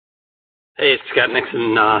Hey, it's Scott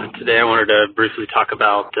Nixon. Today I wanted to briefly talk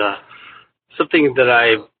about something that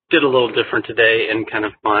I did a little different today in kind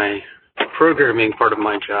of my programming part of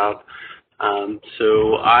my job.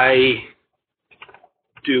 So I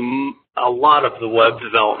do a lot of the web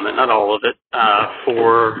development, not all of it,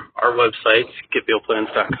 for our websites,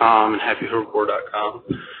 getbillplans.com and happyherbivore.com.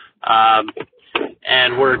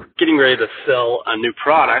 And we're getting ready to sell a new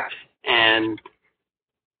product,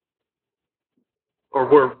 or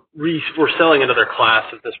we're selling another class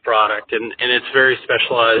of this product, and it's very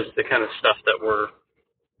specialized, the kind of stuff that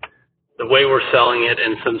the way we're selling it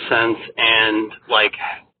in some sense, and like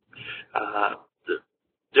the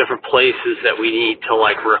different places that we need to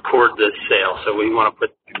like record this sale. So we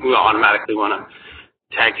automatically want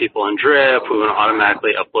to tag people in Drip. We want to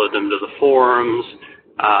automatically upload them to the forums.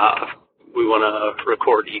 We want to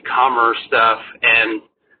record e-commerce stuff, and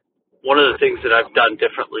one of the things that I've done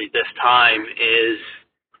differently this time is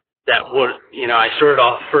that I started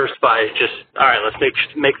off first by just, all right, let's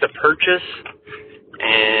make the purchase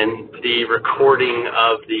and the recording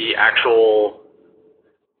of the actual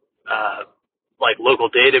like local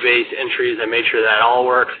database entries. I made sure that all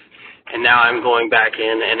works, and now I'm going back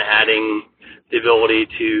in and adding the ability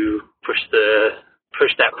to push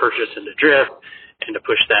that purchase into Drip and to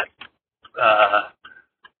push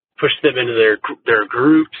them into their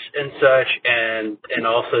groups and such, and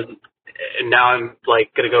also, and now I'm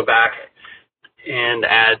like going to go back and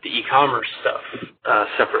add the e-commerce stuff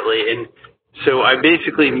separately. And so I'm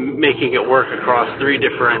basically making it work across three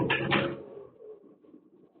different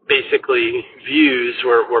basically views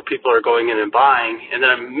where people are going in and buying, and then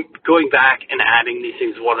I'm going back and adding these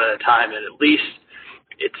things one at a time, and at least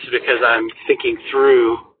it's because I'm thinking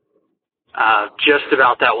through just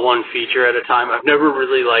about that one feature at a time. I've never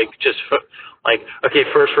really okay,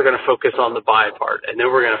 first we're going to focus on the buy part, and then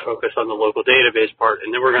we're going to focus on the local database part,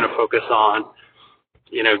 and then we're going to focus on,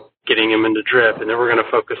 getting them into Drip, and then we're going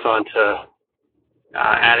to focus on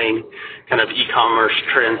adding kind of e-commerce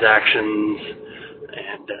transactions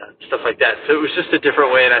and stuff like that. So it was just a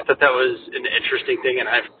different way, and I thought that was an interesting thing, and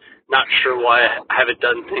I'm not sure why I haven't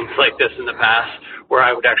done things like this in the past, where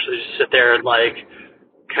I would actually just sit there and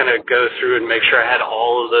kind of go through and make sure I had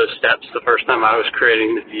all of those steps the first time I was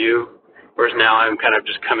creating the view, whereas now I'm kind of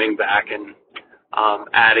just coming back and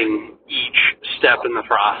adding each step in the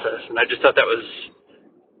process. And I just thought that was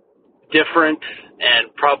different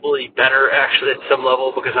and probably better actually at some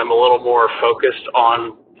level, because I'm a little more focused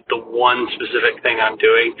on the one specific thing I'm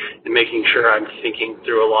doing and making sure I'm thinking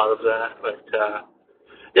through a lot of that. But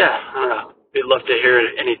yeah, I don't know. We'd love to hear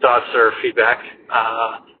any thoughts or feedback.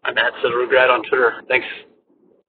 I'm @SettlingGrad on Twitter. Thanks.